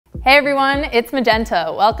Hey everyone, it's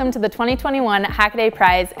Magenta. Welcome to the 2021 Hackaday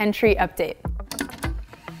Prize entry update.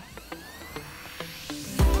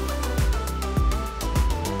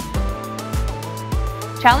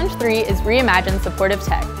 Challenge 3 is Reimagine Supportive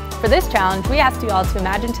Tech. For this challenge, we asked you all to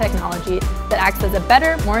imagine technology that acts as a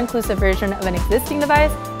better, more inclusive version of an existing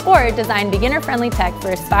device, or design beginner-friendly tech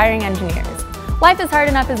for aspiring engineers. Life is hard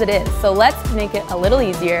enough as it is, so let's make it a little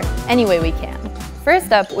easier any way we can.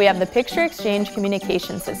 First up, we have the Picture Exchange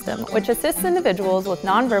Communication System, which assists individuals with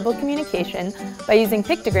nonverbal communication by using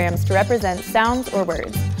pictograms to represent sounds or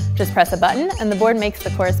words. Just press a button and the board makes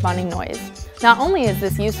the corresponding noise. Not only is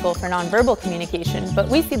this useful for nonverbal communication, but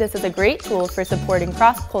we see this as a great tool for supporting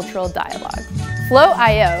cross-cultural dialogue.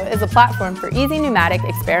 FlowIO is a platform for easy pneumatic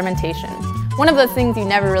experimentation. One of those things you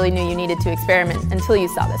never really knew you needed to experiment until you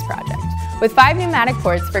saw this project. With 5 pneumatic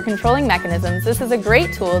ports for controlling mechanisms, this is a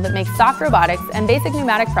great tool that makes soft robotics and basic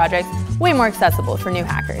pneumatic projects way more accessible for new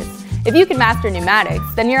hackers. If you can master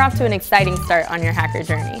pneumatics, then you're off to an exciting start on your hacker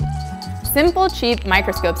journey. Simple, cheap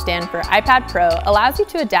Microscope Stand for iPad Pro allows you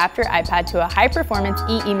to adapt your iPad to a high-performance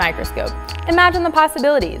EE microscope. Imagine the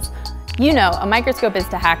possibilities. You know, a microscope is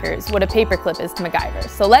to hackers what a paperclip is to MacGyver,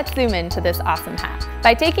 so let's zoom into this awesome hack.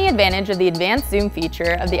 By taking advantage of the advanced zoom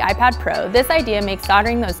feature of the iPad Pro, this idea makes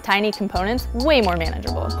soldering those tiny components way more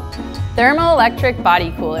manageable. Thermoelectric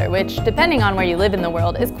body cooler, which, depending on where you live in the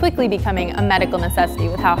world, is quickly becoming a medical necessity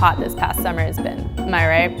with how hot this past summer has been. Am I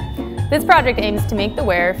right? This project aims to make the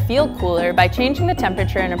wearer feel cooler by changing the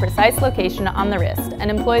temperature in a precise location on the wrist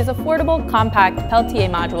and employs affordable, compact Peltier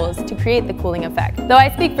modules to create the cooling effect. Though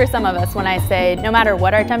I speak for some of us when I say, no matter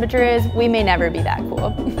what our temperature is, we may never be that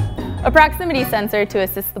cool. A proximity sensor to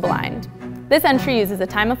assist the blind. This entry uses a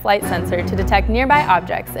time-of-flight sensor to detect nearby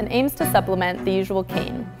objects and aims to supplement the usual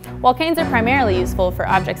cane. While canes are primarily useful for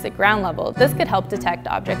objects at ground level, this could help detect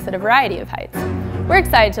objects at a variety of heights. We're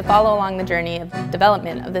excited to follow along the journey of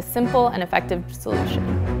development of this simple and effective solution.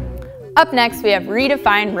 Up next, we have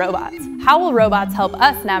Redefined Robots. How will robots help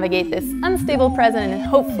us navigate this unstable present and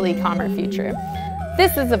hopefully calmer future?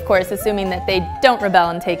 This is, of course, assuming that they don't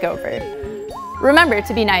rebel and take over. Remember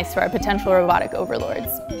to be nice to our potential robotic overlords.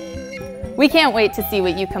 We can't wait to see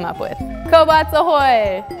what you come up with. Cobots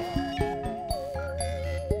ahoy!